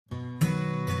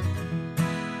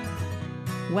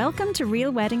Welcome to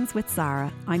Real Weddings with Sarah.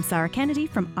 I'm Sarah Kennedy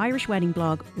from Irish Wedding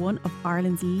Blog, one of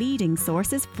Ireland's leading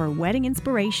sources for wedding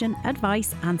inspiration,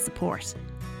 advice and support.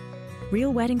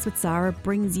 Real Weddings with Sarah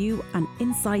brings you an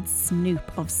inside snoop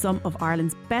of some of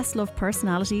Ireland's best loved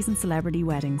personalities and celebrity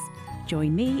weddings.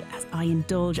 Join me as I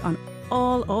indulge on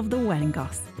all of the wedding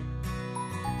goss.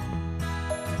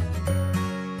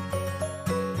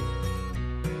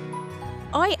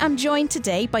 I am joined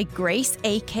today by Grace,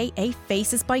 aka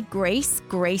Faces by Grace.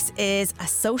 Grace is a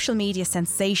social media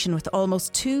sensation with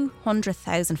almost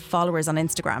 200,000 followers on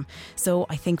Instagram. So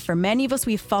I think for many of us,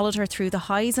 we've followed her through the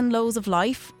highs and lows of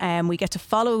life. We get to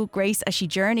follow Grace as she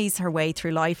journeys her way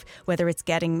through life, whether it's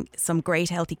getting some great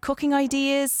healthy cooking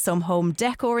ideas, some home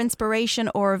decor inspiration,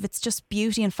 or if it's just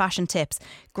beauty and fashion tips.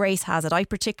 Grace has it. I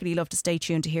particularly love to stay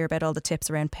tuned to hear about all the tips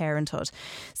around parenthood.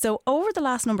 So over the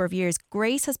last number of years,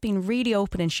 Grace has been really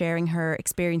open in sharing her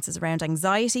experiences around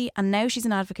anxiety, and now she's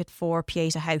an advocate for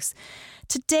Pieta House.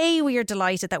 Today we are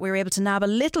delighted that we were able to nab a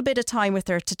little bit of time with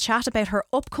her to chat about her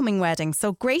upcoming wedding.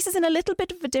 So Grace is in a little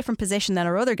bit of a different position than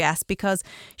our other guests because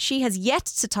she has yet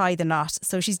to tie the knot.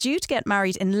 So she's due to get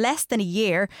married in less than a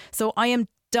year. So I am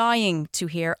dying to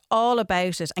hear all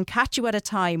about it and catch you at a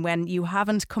time when you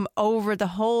haven't come over the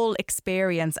whole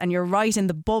experience and you're right in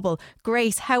the bubble.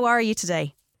 Grace, how are you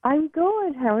today? I'm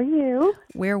good. How are you?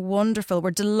 We're wonderful.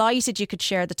 We're delighted you could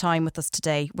share the time with us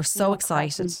today. We're so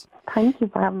excited. Thank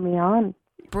you for having me on.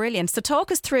 Brilliant. So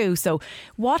talk us through. So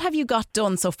what have you got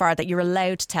done so far that you're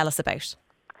allowed to tell us about?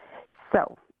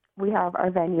 So we have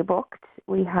our venue booked.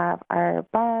 We have our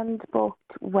band booked,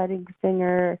 wedding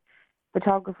singer,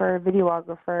 photographer,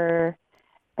 videographer,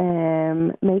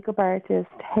 makeup artist,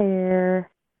 hair.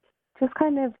 Just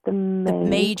kind of the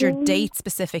major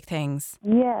date-specific things.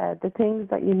 Yeah, the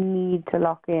things that you need to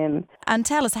lock in. And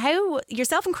tell us, how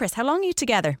yourself and Chris, how long are you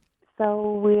together?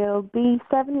 So we'll be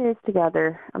 7 years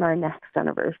together on our next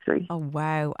anniversary. Oh,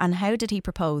 wow. And how did he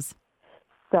propose?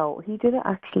 So he did it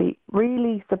actually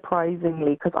really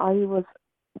surprisingly because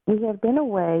we have been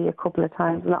away a couple of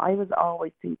times and I was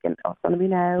always thinking, oh, it's going to be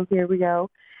now, here we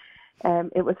go.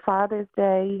 It was Father's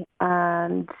Day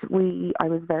and I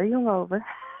was very hungover.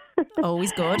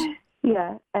 Always good.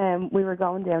 Yeah, we were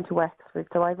going down to Wexford.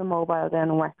 So I have a mobile down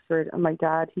in Wexford and my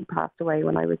dad, he passed away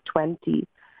when I was 20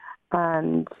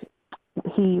 and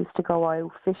he used to go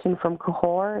out fishing from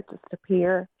Cahor, just a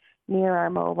pier near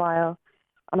our mobile.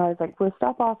 And I was like, we'll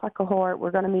stop off at Cahor.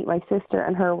 We're going to meet my sister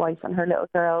and her wife and her little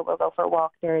girl. We'll go for a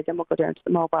walk there. Then we'll go down to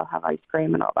the mobile, have ice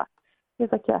cream and all that. He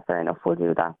was like, yeah, fair enough. We'll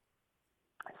do that.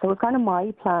 So it was kind of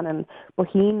my planning, but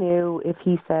he knew if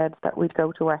he said that we'd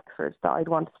go to Wexford that I'd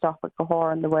want to stop at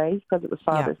Cahor on the way because it was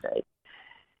Father's Day.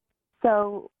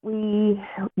 So we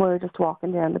were just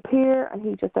walking down the pier and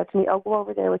he just said to me, oh, go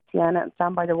over there with Tiana and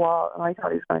stand by the wall. And I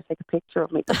thought he was going to take a picture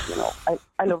of me because, you know,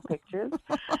 I love pictures,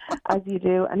 as you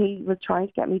do. And he was trying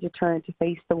to get me to turn to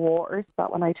face the water so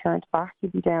that when I turned back,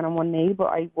 he'd be down on one knee, but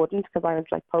I wouldn't because I was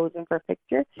like posing for a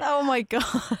picture. Oh, my God.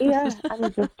 Yeah, and he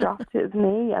just dropped his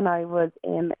knee and I was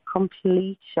in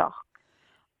complete shock.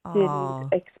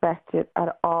 Didn't expect it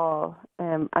at all.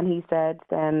 And he said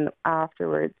then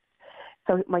afterwards,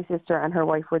 so my sister and her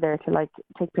wife were there to like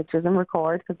take pictures and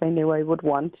record because they knew I would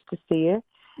want to see it.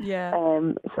 Yeah.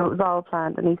 So it was all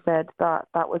planned, and he said that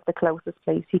that was the closest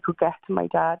place he could get to my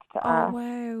dad to ask. Oh,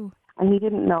 wow. And he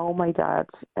didn't know my dad.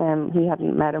 He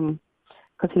hadn't met him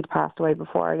because he'd passed away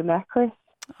before I met Chris.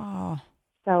 Oh.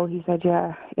 So he said,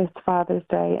 yeah, it's Father's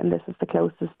Day and this is the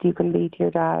closest you can be to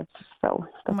your dad. So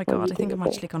oh my God, I think I'm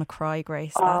actually going to cry,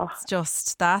 Grace. That's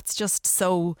just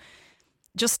so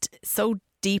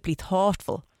deeply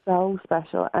thoughtful. So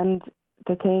special. And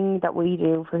the thing that we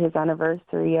do for his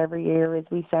anniversary every year is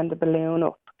we send a balloon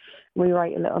up. We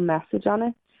write a little message on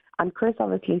it. And Chris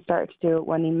obviously started to do it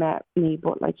when he met me,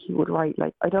 but like he would write,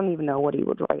 like, I don't even know what he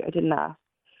would write. I didn't ask.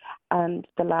 And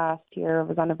the last year of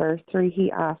his anniversary,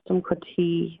 he asked him, could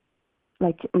he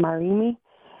like marry me?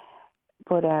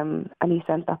 But and he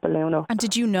sent that balloon up. And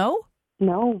did you know?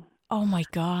 No. Oh my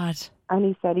God. And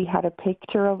he said he had a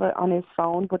picture of it on his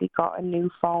phone, but he got a new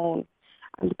phone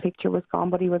and the picture was gone.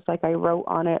 But he was like, I wrote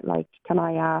on it, like, can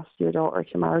I ask your daughter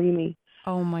to marry me?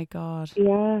 Oh my God.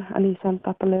 Yeah, and he sent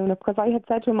that balloon up because I had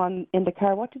said to him in the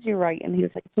car, what did you write? And he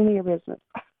was like, it's none of your business.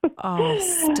 Oh,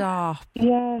 stop.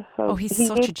 Yeah. So he's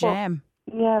such a gem.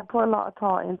 Put a lot of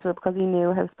thought into it because he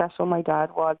knew how special my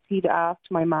dad was. He'd asked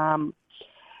my mom,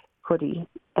 could he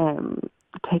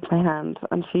take my hand,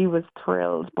 and she was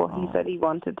thrilled, but he said he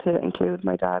wanted to include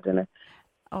my dad in it.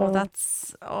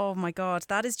 Oh my God,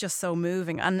 that is just so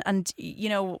moving. And you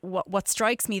know, what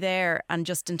strikes me there, and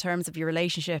just in terms of your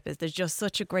relationship, is there's just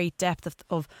such a great depth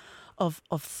of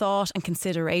of thought and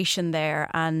consideration there.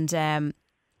 And,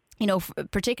 you know,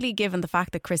 particularly given the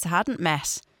fact that Chris hadn't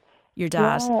met your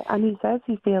dad. Yeah, and he says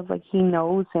he feels like he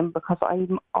knows him because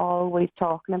I'm always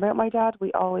talking about my dad.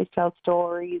 We always tell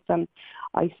stories, and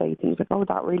I say things like, oh,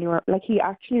 that really... Like, he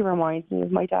actually reminds me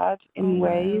of my dad in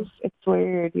ways. It's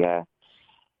weird, yeah.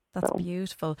 That's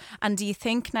beautiful. And do you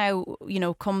think now, you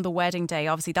know, come the wedding day,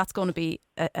 obviously that's going to be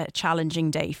a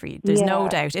challenging day for you. There's no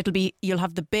doubt. You'll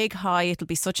have the big high. It'll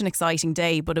be such an exciting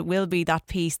day, but it will be that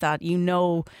piece that, you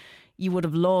know, you would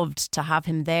have loved to have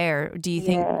him there. Do you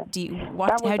think, how do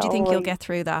you think you'll get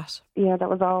through that? Yeah, that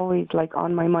was always like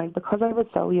on my mind because I was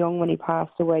so young when he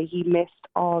passed away. He missed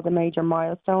all the major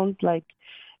milestones, like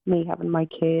me having my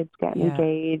kids, getting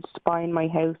engaged, buying my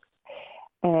house.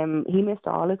 He missed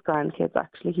all his grandkids,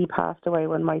 actually. He passed away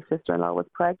when my sister-in-law was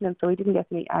pregnant, so he didn't get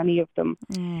to meet any of them.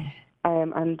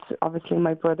 And obviously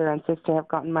my brother and sister have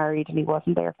gotten married and he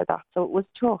wasn't there for that, so it was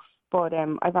tough. But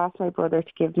I've asked my brother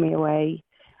to give me away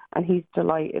and he's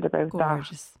delighted about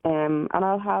that. And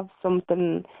I'll have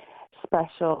something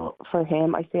special for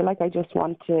him. I feel like I just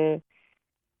want to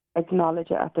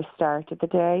acknowledge it at the start of the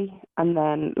day and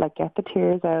then like get the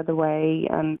tears out of the way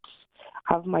and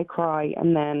have my cry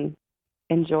and then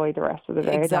enjoy the rest of the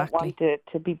day. Exactly. I don't want it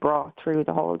to be brought through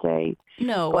the whole day.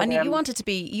 No, but, and you want it to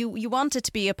be you want it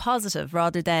to be a positive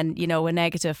rather than, you know, a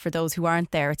negative for those who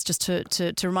aren't there. It's just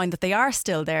to remind that they are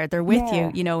still there. They're with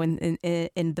you, you know, in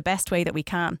the best way that we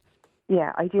can.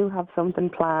 Yeah, I do have something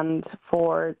planned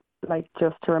for like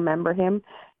just to remember him.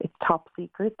 It's top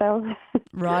secret though.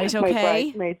 Right, okay. My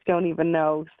bridesmaids don't even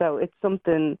know, so it's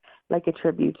something like a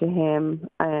tribute to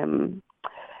him.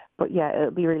 But yeah, it'll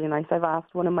be really nice. I've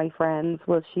asked one of my friends,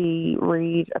 will she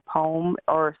read a poem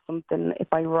or something if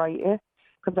I write it?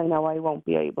 Because I know I won't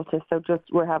be able to. So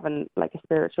we're having like a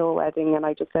spiritual wedding, and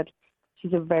I just said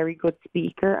she's a very good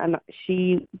speaker, and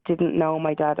she didn't know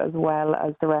my dad as well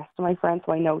as the rest of my friends,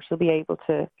 so I know she'll be able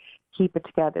to keep it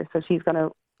together. So she's going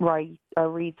to write or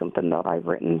read something that I've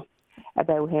written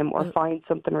about him or find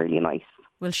something really nice.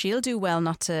 Well, she'll do well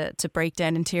not to break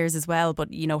down in tears as well,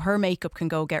 but you know, her makeup can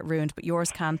go get ruined, but yours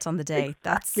can't on the day.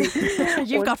 That's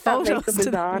you've got photos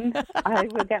to on. I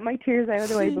will get my tears out of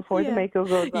the way before the makeup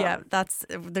goes on. Yeah,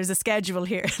 there's a schedule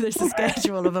here. There's a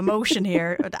schedule of emotion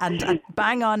here, and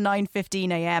bang on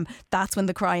 9:15 a.m. That's when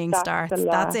the crying starts.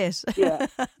 That's it. Yeah.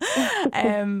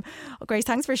 Grace,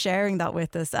 thanks for sharing that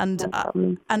with us. And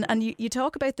you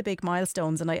talk about the big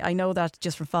milestones, and I know that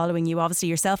just from following you, obviously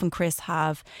yourself and Chris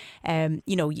have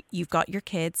you know, you've got your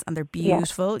kids and they're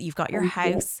beautiful. You've got your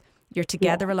house. You're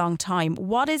together a long time.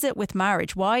 What is it with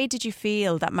marriage? Why did you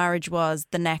feel that marriage was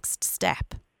the next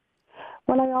step?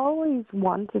 Well, I always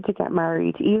wanted to get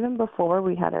married, even before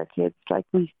we had our kids. Like,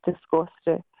 we discussed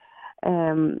it.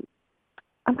 And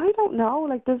I don't know,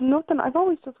 like, there's nothing. I've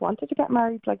always just wanted to get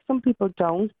married. Like, some people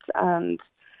don't. And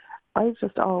I've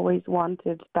just always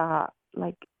wanted that,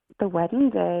 like, the wedding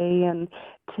day and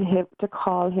to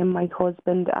call him my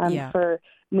husband and for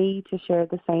me to share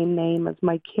the same name as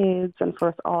my kids and for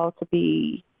us all to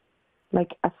be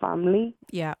like a family.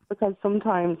 Yeah. Because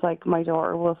sometimes like my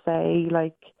daughter will say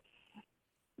like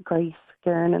Grace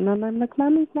Gernan and I'm like,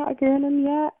 Mommy's not a Gernan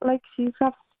yet. Like she's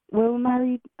got Will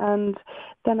married and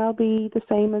then I'll be the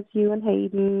same as you and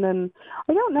Hayden and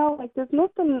I don't know, like there's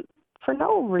nothing for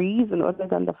no reason other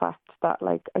than the fact that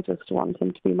like I just want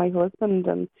him to be my husband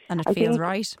and it feels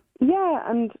right. Yeah,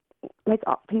 and like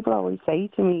people always say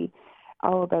to me,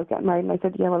 oh, about getting married, and I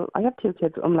said, yeah, well, I have 2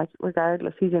 kids. I'm like,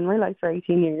 regardless, he's in my life for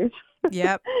 18 years.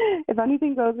 Yep. If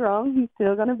anything goes wrong, he's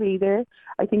still going to be there.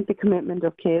 I think the commitment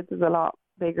of kids is a lot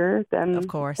bigger than, of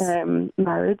course,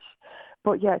 marriage.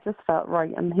 But yeah, it just felt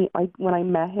right. And when I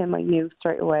met him, I knew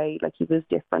straight away like he was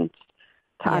different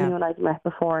to anyone I'd met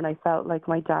before, and I felt like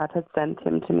my dad had sent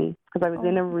him to me because I was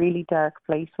in a really dark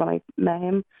place when I met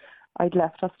him. I'd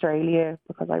left Australia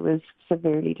because I was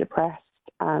severely depressed,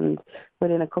 and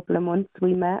within a couple of months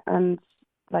we met and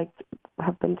like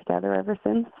have been together ever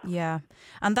since. Yeah,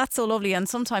 and that's so lovely. And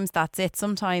sometimes that's it.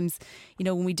 Sometimes, you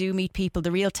know, when we do meet people,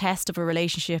 the real test of a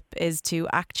relationship is to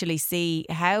actually see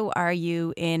how are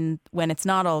you in when it's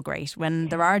not all great, when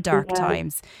there are dark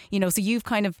times. You know, so you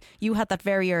had that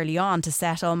very early on to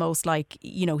set almost like,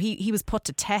 you know, he was put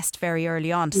to test very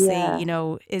early on to see, you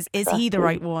know, is he the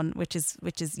right one, which is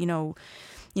you know,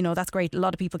 that's great. A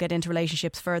lot of people get into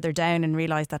relationships further down and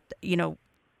realise that, you know,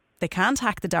 they can't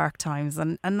hack the dark times,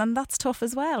 and then that's tough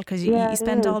as well because you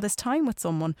spend all this time with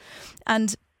someone.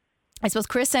 And I suppose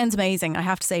Chris sounds amazing. I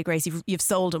have to say, Grace, you've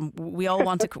sold him. We all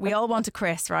want a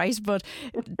Chris, right? But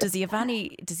does he have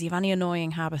any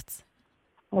annoying habits?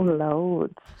 Oh,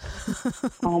 loads.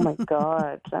 Oh my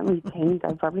God. Let me think.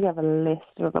 I probably have a list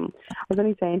of them. I was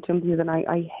only saying to him the other night,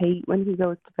 I hate when he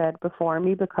goes to bed before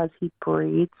me because he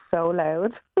breathes so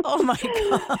loud. Oh my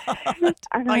God.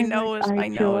 And I I'm know like, it. I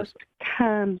know it. just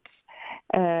can't.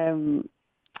 Um,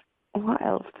 what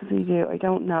else does he do? I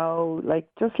don't know. Like,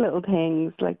 just little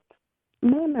things. Like,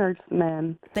 men are just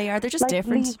men. They are. They're just Like,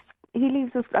 different. he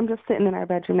leaves us. I'm just sitting in our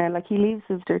bedroom now. Like, he leaves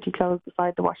his dirty clothes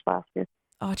beside the wash basket.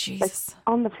 Oh, Like, Jesus.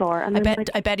 on the floor. And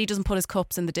I bet he doesn't put his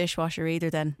cups in the dishwasher either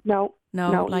then. No,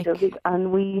 like, he doesn't.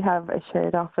 And we have a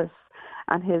shared office,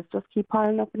 and his just keep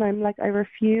piling up, and I'm like, I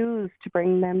refuse to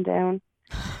bring them down.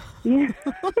 Yeah.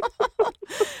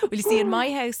 Well, you see, in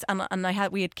my house,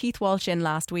 and we had Keith Walsh in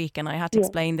last week, and I had to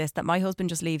explain this, that my husband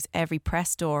just leaves every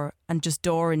press door and just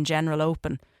door in general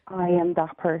open. I am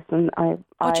that person. I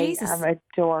am a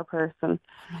door person.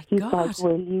 Oh my He's God. like,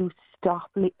 will you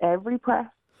stop? Every press,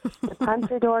 the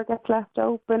pantry door gets left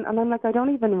open, and I'm like, I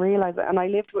don't even realise it. And I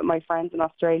lived with my friends in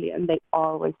Australia, and they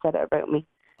always said it about me.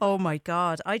 Oh my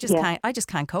God, I just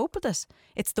can't cope with it.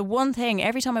 It's the one thing,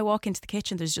 every time I walk into the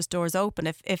kitchen there's just doors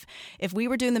open. If we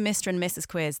were doing the Mr. and Mrs.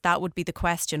 quiz, that would be the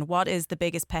question. What is the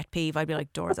biggest pet peeve? I'd be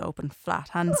like, doors open, flat,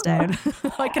 hands down.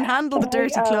 I can handle the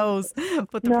dirty clothes,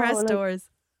 but the press doors.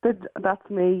 That's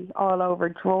me all over.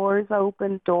 Doors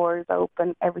open,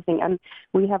 everything. And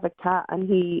we have a cat, and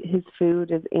his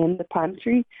food is in the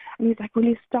pantry, and he's like, will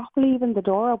you stop leaving the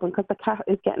door open, because the cat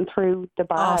is getting through the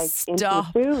bag into the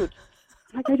food.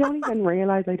 Like, I don't even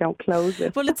realise I don't close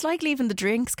it. Well, it's like leaving the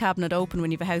drinks cabinet open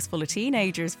when you have a house full of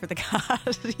teenagers for the cat.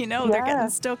 They're getting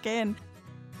stuck in.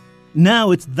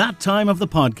 Now it's that time of the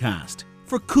podcast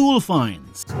for Cool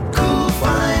Finds. Cool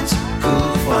Finds,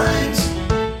 Cool Finds,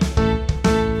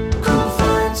 Cool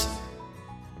Finds. Do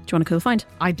you want a cool find?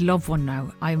 I'd love one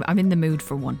now. I'm in the mood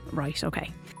for one. Right,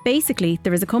 okay. Basically,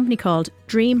 there is a company called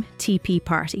Dream TP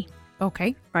Party.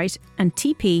 Okay. Right? And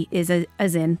TP is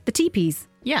as in the teepees.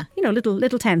 Yeah.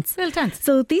 Little tents. Little tents.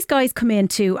 So these guys come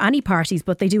into any parties,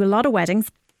 but they do a lot of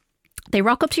weddings. They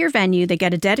rock up to your venue, they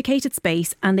get a dedicated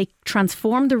space, and they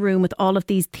transform the room with all of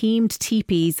these themed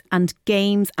teepees and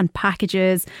games and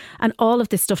packages and all of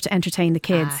this stuff to entertain the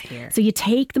kids. So you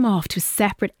take them off to a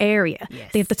separate area.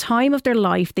 Yes. They have the time of their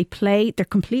life. They play. They're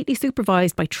completely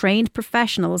supervised by trained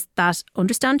professionals that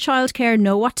understand childcare,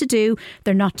 know what to do.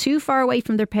 They're not too far away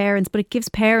from their parents, but it gives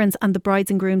parents and the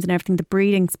brides and grooms and everything the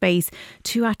breathing space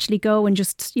to actually go and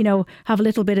just, have a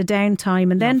little bit of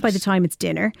downtime. And then by the time it's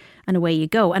dinner, and away you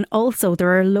go. And also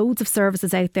there are loads of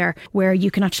services out there where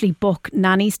you can actually book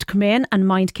nannies to come in and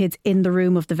mind kids in the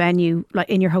room of the venue, like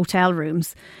in your hotel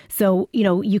rooms. So,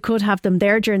 you could have them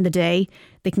there during the day.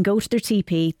 They can go to their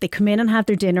TP, they come in and have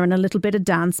their dinner and a little bit of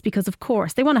dance, because of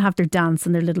course they want to have their dance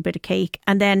and their little bit of cake.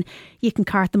 And then you can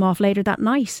cart them off later that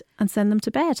night and send them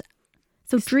to bed.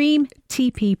 So Dream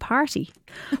TP Party.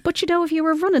 But if you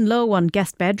were running low on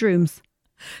guest bedrooms,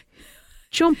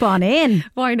 jump on in.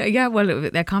 Why not? Yeah, well,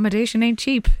 the accommodation ain't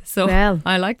cheap. So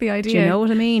I like the idea. Do you know what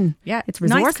I mean? Yeah. It's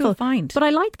resourceful. Nice, cool find. But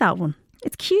I like that one.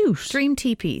 It's cute. Dream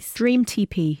TPs. Dream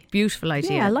TP. Beautiful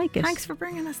idea. Yeah, I like it. Thanks for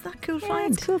bringing us that cool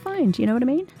find. It's a cool find. You know what I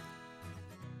mean?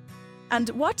 And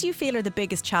what do you feel are the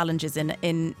biggest challenges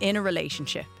in a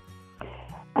relationship?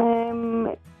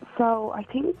 So I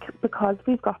think because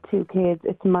we've got two kids,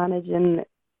 it's managing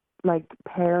like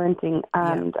parenting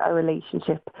and a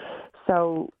relationship.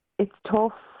 So it's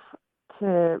tough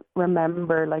to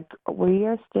remember, like, we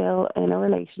are still in a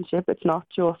relationship. It's not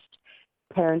just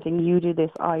parenting. You do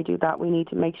this, I do that. We need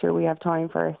to make sure we have time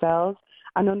for ourselves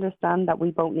and understand that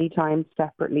we both need time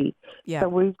separately. Yeah. So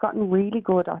we've gotten really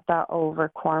good at that over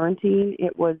quarantine.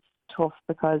 It was tough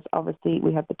because obviously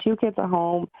we had the two kids at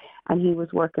home and he was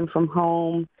working from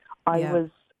home. I was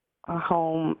at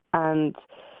home, and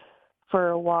for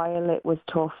a while it was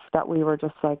tough that we were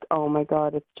just like, oh my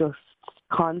God, it's just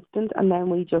constant. And then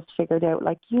we just figured out,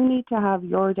 like, you need to have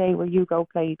your day where you go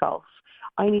play golf.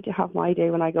 I need to have my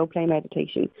day when I go play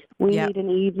meditation. We need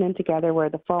an evening together where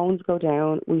the phones go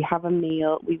down, we have a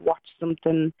meal, we watch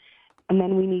something, and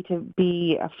then we need to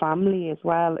be a family as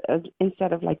well,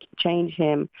 instead of like change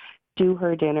him, do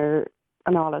her dinner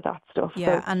and all of that stuff.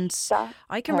 Yeah, so and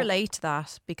I can relate to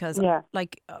that because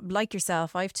like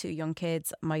yourself, I have two young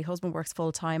kids. My husband works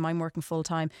full time, I'm working full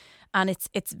time, and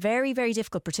it's very, very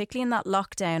difficult, particularly in that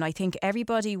lockdown. I think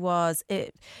everybody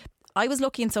I was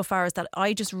lucky insofar as that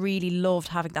I just really loved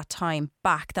having that time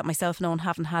back that myself and Owen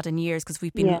haven't had in years, because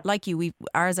we've been like you.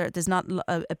 There's not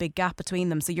a big gap between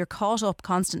them, so you're caught up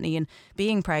constantly in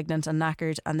being pregnant and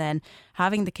knackered, and then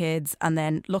having the kids, and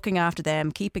then looking after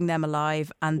them, keeping them alive,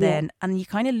 and then and you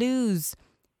kind of lose,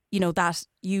 that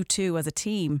you two as a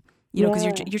team. You know, because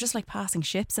you're just like passing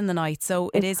ships in the night.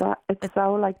 So it's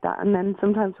so like that. And then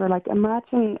sometimes we're like,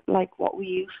 imagine like what we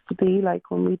used to be like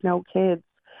when we'd no kids.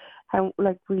 How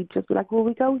like we just be like, will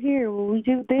we go here? Will we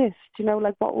do this? Do you know,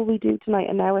 like what will we do tonight?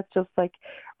 And now it's just like,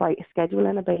 right, schedule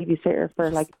in a babysitter for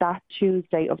like that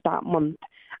Tuesday of that month,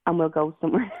 and we'll go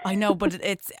somewhere. I know, but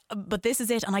this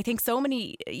is it. And I think so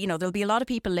many, you know, there'll be a lot of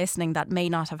people listening that may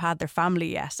not have had their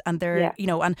family yet, and they're, you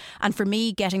know, and for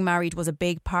me, getting married was a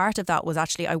big part of that. Was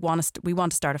actually we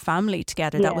want to start a family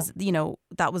together. That was, you know,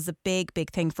 that was a big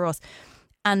thing for us.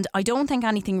 And I don't think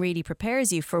anything really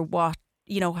prepares you for what,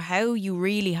 you know, how you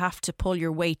really have to pull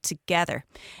your weight together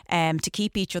to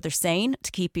keep each other sane,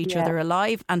 to keep each other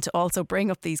alive, and to also bring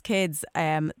up these kids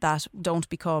that don't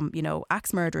become, you know,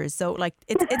 axe murderers. So like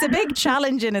it's a big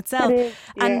challenge in itself.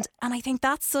 And I think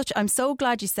that's such, I'm so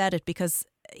glad you said it, because,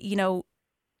 you know,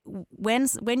 when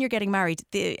you're getting married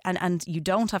and you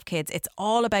don't have kids, it's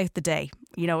all about the day.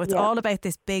 You know, it's all about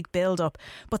this big build up,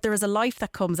 but there is a life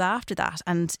that comes after that.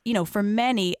 And, you know, for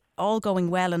many, all going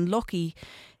well and lucky,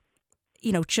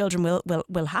 you know, children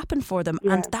will happen for them.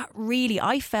 And that really,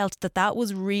 I felt that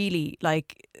was really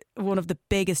like one of the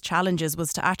biggest challenges,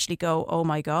 was to actually go, oh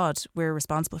my God, we're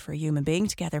responsible for a human being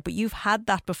together. But you've had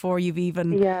that before you've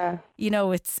even, you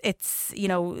know, it's you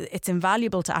know, it's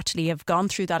invaluable to actually have gone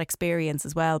through that experience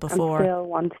as well before. I still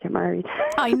want to get married.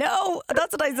 I know,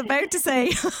 that's what I was about to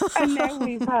say. And now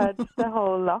we've had the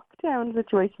whole lockdown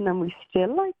situation and we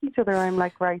still like each other. I'm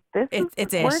like, right,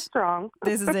 we're strong.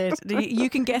 This is it.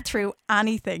 You can get through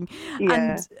anything.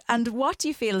 And what do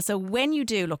you feel? So when you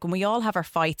do, look, and we all have our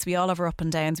fights, we all have our up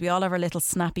and downs, we all have our little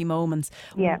snappy moments.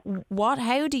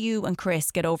 How do you and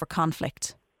Chris get over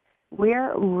conflict?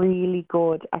 We're really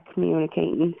good at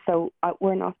communicating. So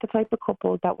we're not the type of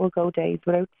couple that will go days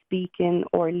without speaking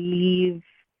or leave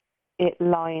it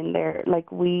lying there.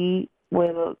 Like we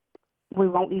won't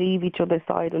leave each other's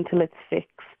side until it's fixed.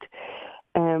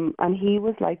 And he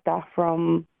was like that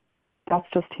that's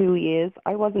just who he is.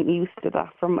 I wasn't used to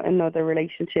that from another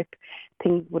relationship.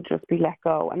 Things would just be let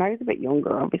go. And I was a bit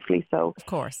younger, obviously, so of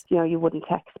course, you know, you wouldn't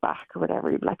text back or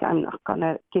whatever. You'd be like, I'm not going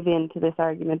to give in to this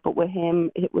argument. But with him,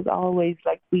 it was always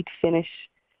like we'd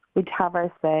have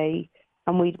our say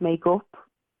and we'd make up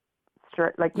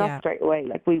not straight away.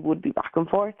 Like we would be back and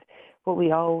forth, but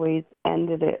we always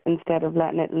ended it instead of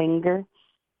letting it linger.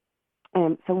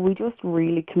 So we just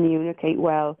really communicate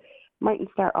well.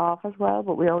 Mightn't start off as well,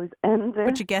 but we always end it.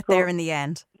 But you get there in the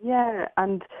end. Yeah,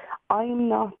 and I'm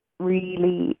not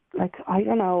really, like, I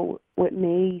don't know, with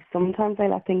me, sometimes I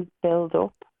let things build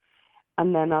up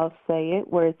and then I'll say it,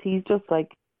 whereas he's just like,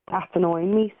 that's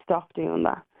annoying me, stop doing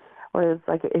that. Whereas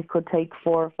like it could take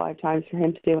 4 or 5 times for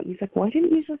him to do it. And he's like, why didn't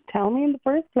you just tell me in the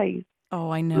first place? Oh,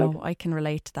 I know. I can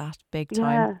relate to that big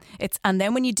time. And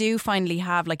then when you do finally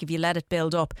have, like, if you let it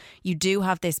build up, you do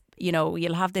have this, you know,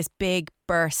 you'll have this big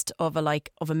burst of a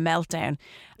meltdown,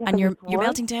 and you're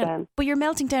melting down, but you're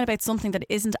melting down about something that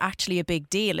isn't actually a big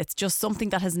deal. It's just something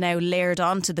that has now layered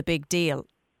onto the big deal.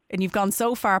 And you've gone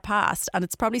so far past, and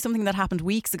it's probably something that happened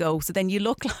weeks ago. So then you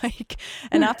look like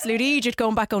an absolute idiot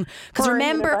going back on. Because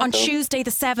remember, on Tuesday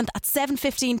the 7th at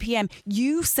 7:15 p.m,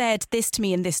 you said this to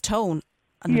me in this tone.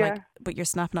 And I'm like, but you're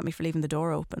snapping at me for leaving the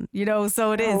door open. You know,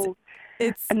 so it is.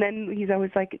 And then he's always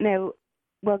like, now,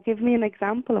 well, give me an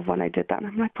example of when I did that. And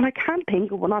I'm like, well, I can't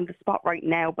think of one on the spot right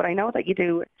now, but I know that you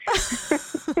do it.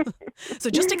 So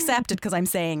just accept it because I'm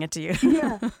saying it to you.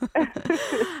 Yeah.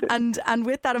 And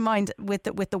with that in mind, with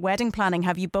the wedding planning,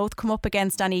 have you both come up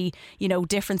against any, you know,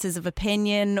 differences of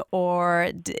opinion,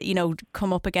 or, you know,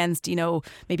 come up against, you know,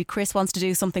 maybe Chris wants to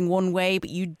do something one way, but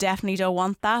you definitely don't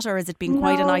want that? Or has it been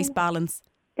quite a nice balance?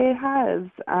 It has.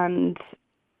 And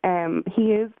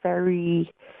he is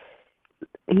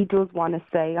he does want to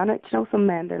say on it. You know, some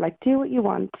men, they're like, do what you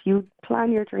want, you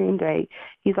plan your dream day.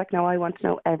 He's like, no, I want to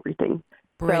know everything.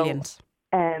 Brilliant.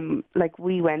 So, like,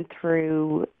 we went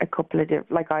through a couple of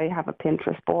different, like, I have a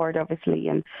Pinterest board, obviously,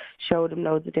 and showed him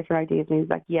loads of different ideas, and he was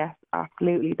like, yes,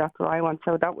 absolutely, that's what I want.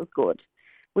 So that was good.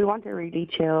 We want a really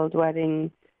chilled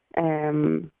wedding.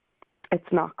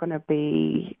 It's not going to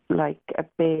be like a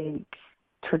big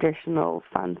traditional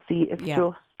fancy. It's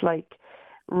just like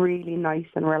really nice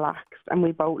and relaxed, and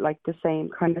we both like the same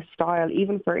kind of style.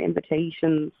 Even for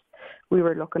invitations, we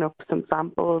were looking up some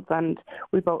samples and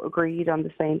we both agreed on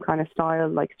the same kind of style,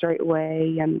 like, straight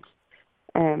away. And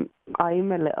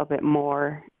I'm a little bit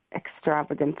more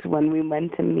extravagant. When we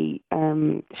went to meet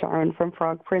Sharon from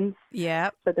Frog Prince,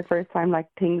 for the first time, like,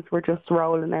 things were just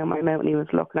rolling out my mouth, and he was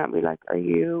looking at me like, are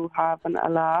you having a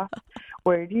laugh?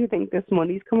 Where do you think this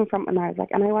money's coming from? And I was like,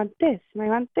 and I want this, and I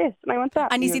want this, and I want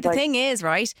that. And you see, the thing is,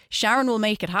 right, Sharon will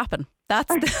make it happen.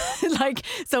 That's like,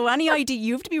 so any idea,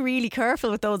 you have to be really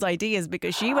careful with those ideas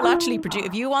because she will actually produce,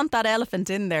 if you want that elephant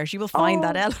in there, she will find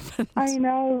that elephant. I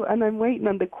know, and I'm waiting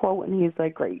on the quote, and he's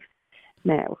like, Grace,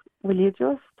 now, will you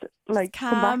just like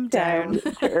calm come back down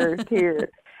to earth here?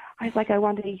 I was like, I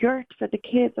want a yurt for the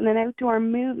kids and an outdoor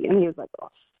movie. And he was like, oh,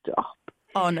 stop.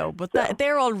 Oh no, but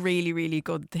they're all really, really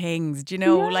good things. Do you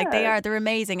know? Yeah. Like they're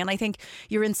amazing. And I think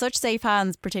you're in such safe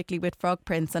hands, particularly with Frog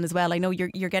Prince. And as well, I know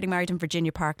you're getting married in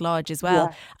Virginia Park Lodge as well.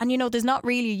 Yeah. And you know, there's not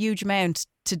really a huge amount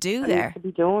to do there. To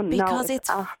be done. Because it's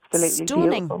stunning. absolutely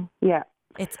beautiful. Yeah.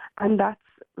 And that's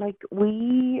like,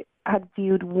 we had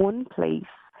viewed one place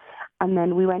and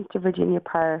then we went to Virginia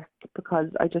Park because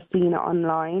I just seen it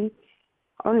online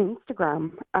on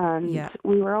Instagram, and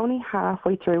we were only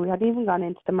halfway through. We hadn't even gone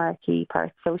into the marquee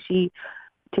part, so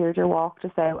Deirdre walked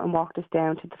us out and walked us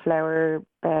down to the flower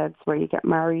beds where you get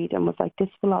married, and was like, this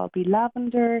will all be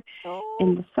lavender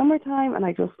in the summertime. And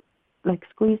I just like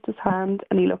squeezed his hand,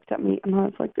 and he looked at me, and I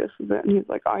was like, this is it. And he was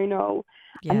like, I know.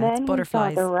 And then we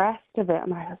saw the rest of it,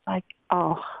 and I was like,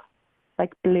 oh,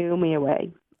 like blew me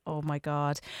away. Oh my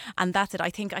God. And that's it. I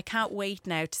think I can't wait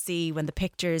now to see when the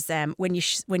pictures, when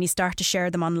you start to share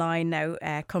them online now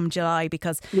come July,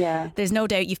 because there's no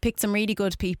doubt you've picked some really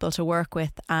good people to work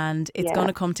with, and it's going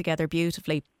to come together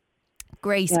beautifully.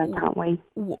 Grace, I can't wait.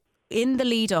 In the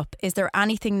lead up, is there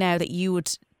anything now that you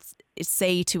would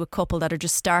say to a couple that are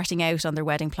just starting out on their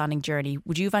wedding planning journey?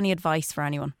 Would you have any advice for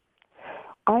anyone?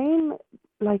 I'm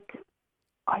like,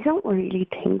 I don't really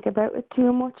think about it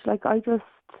too much. Like I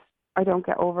don't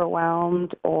get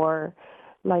overwhelmed or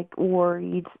like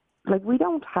worried. Like we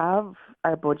don't have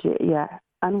our budget yet,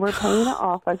 and we're paying it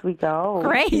off as we go.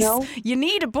 Grace, you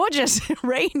need a budget.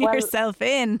 Rein yourself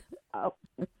in.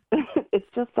 It's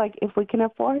just like, if we can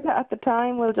afford it at the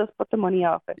time, we'll just put the money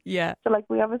off it. Yeah. So like,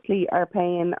 we obviously are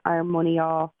paying our money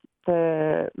off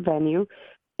the venue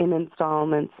in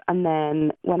installments, and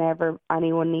then whenever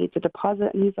anyone needs a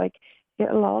deposit, and he's like,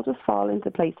 it'll all just fall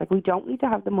into place. Like, we don't need to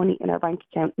have the money in our bank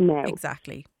account now.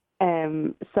 Exactly.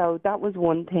 So that was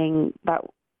one thing that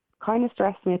kind of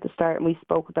stressed me at the start, and we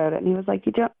spoke about it. And he was like,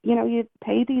 you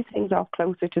pay these things off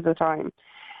closer to the time.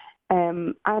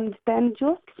 And then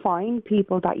just find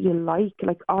people that you like.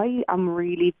 Like, I am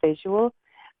really visual,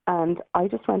 and I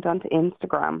just went onto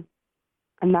Instagram,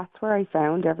 and that's where I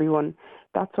found everyone.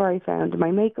 That's where I found my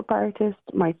makeup artist.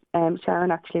 My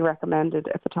Sharon actually recommended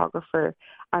a photographer,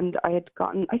 and I had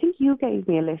gotten, I think you gave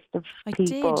me a list of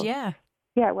people. I did, yeah.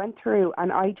 Yeah, I went through,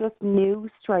 and I just knew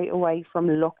straight away from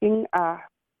looking at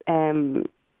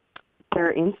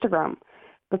their Instagram,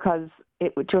 because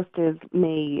it just is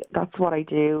me. That's what I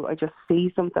do. I just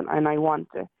see something and I want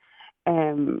it.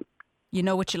 You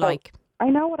know what you like. I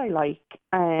know what I like,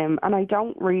 and I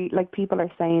don't read, like, people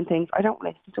are saying things. I don't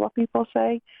listen to what people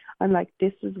say. I'm like,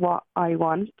 this is what I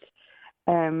want.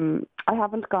 I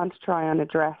haven't gone to try on a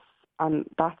dress, and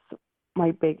that's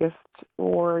my biggest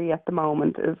worry at the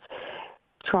moment, is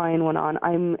trying one on.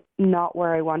 I'm not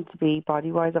where I want to be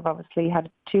body-wise. I've obviously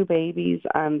had 2 babies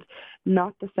and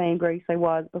not the same Grace I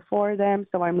was before them,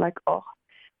 so I'm like, oh.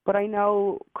 But I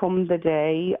know come the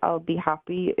day I'll be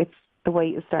happy. It's the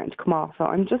weight is starting to come off, so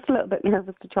I'm just a little bit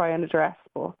nervous to try on a dress.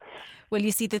 But well,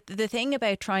 you see, the thing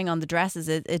about trying on the dresses,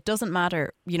 it doesn't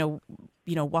matter, you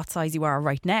know what size you are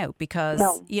right now, because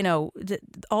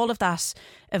all of that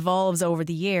evolves over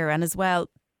the year. And as well,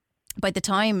 by the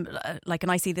time, like,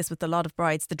 and I see this with a lot of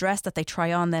brides, the dress that they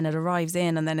try on, then it arrives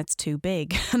in and then it's too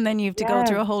big, and then you have to go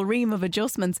through a whole ream of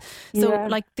adjustments. So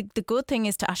like the good thing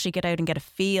is to actually get out and get a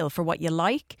feel for what you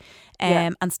like,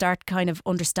 and start kind of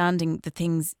understanding the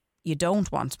things you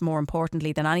don't want, more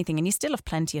importantly than anything, and you still have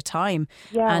plenty of time.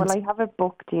 Yeah, well, I have it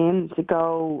booked in to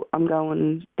go. I'm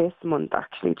going this month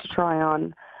actually to try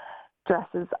on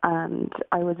dresses, and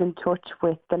I was in touch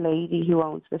with the lady who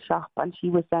owns the shop, and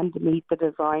she was sending me the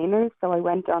designers. So I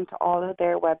went onto all of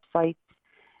their websites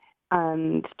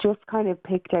and just kind of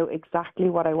picked out exactly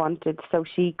what I wanted, so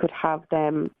she could have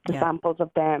them, the samples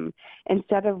of them,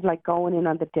 instead of like going in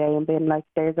on the day and being like,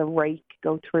 there's a rake,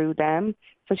 go through them.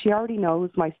 So she already knows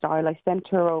my style. I sent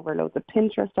her over loads of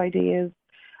Pinterest ideas.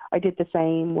 I did the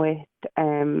same with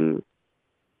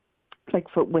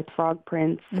with Frog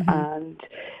Prince, and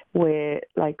with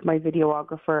like my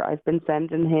videographer. I've been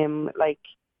sending him like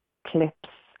clips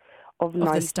of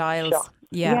nice the styles. shots.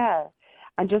 Yeah.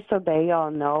 And just so they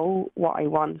all know what I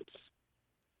want.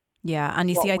 Yeah, and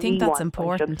you What see, I think we that's want,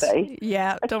 I should important. say.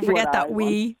 Yeah, Let's don't see what forget I that want.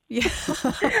 we. Yeah.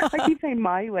 I keep saying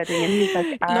my wedding, and he's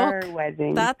like, our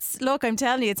wedding. Look, I'm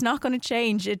telling you, it's not going to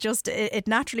change. It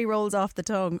naturally rolls off the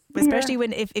tongue, especially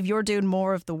when if you're doing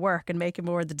more of the work and making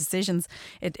more of the decisions.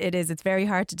 It's very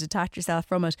hard to detach yourself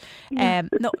from it.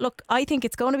 No, look, I think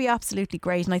it's going to be absolutely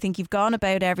great, and I think you've gone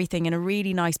about everything in a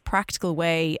really nice, practical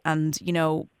way, and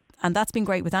and that's been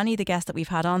great with any of the guests that we've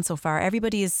had on so far.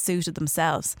 Everybody has suited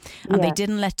themselves, and they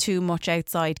didn't let too much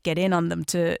outside get in on them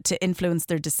to influence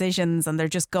their decisions, and they're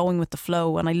just going with the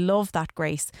flow. And I love that,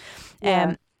 Grace.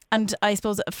 And I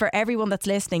suppose for everyone that's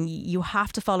listening, you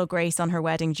have to follow Grace on her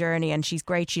wedding journey, and she's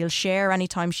great. She'll share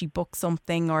anytime she books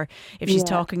something, or if she's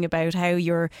talking about how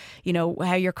you're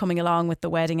coming along with the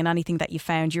wedding and anything that you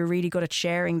found. You're really good at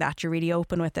sharing that. You're really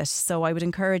open with it. So I would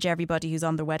encourage everybody who's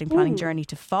on their wedding planning journey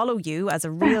to follow you as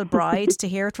a real bride, to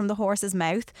hear it from the horse's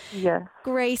mouth. Yeah.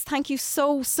 Grace, thank you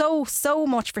so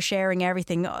much for sharing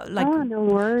everything. No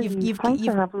worries. You've for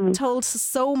having me. told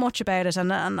so much about it,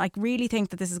 and I really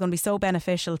think that this is going to be so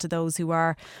beneficial to those who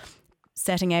are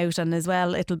setting out, and as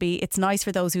well it's nice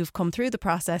for those who've come through the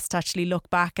process to actually look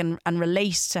back and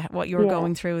relate to what you're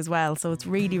going through as well. So it's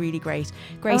really, really great.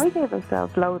 Grace, we gave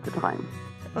ourselves loads of time.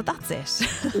 Well, that's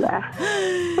it. Yeah,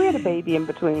 we had a baby in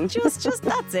between. just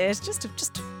that's it.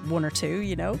 Just one or two,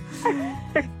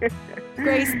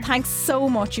 Grace, thanks so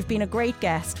much. You've been a great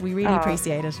guest. We really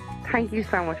appreciate it. Thank you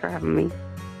so much for having me.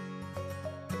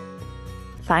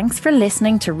 Thanks for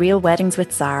listening to Real Weddings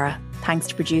with Zara. Thanks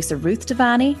to producer Ruth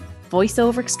Devani,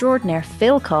 voiceover extraordinaire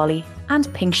Phil Cawley,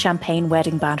 and Pink Champagne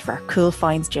Wedding Band for our Cool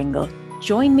Finds jingle.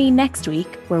 Join me next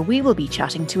week, where we will be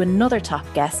chatting to another top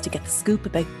guest to get the scoop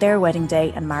about their wedding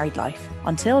day and married life.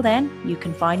 Until then, you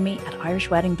can find me at Irish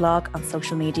Wedding Blog on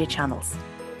social media channels.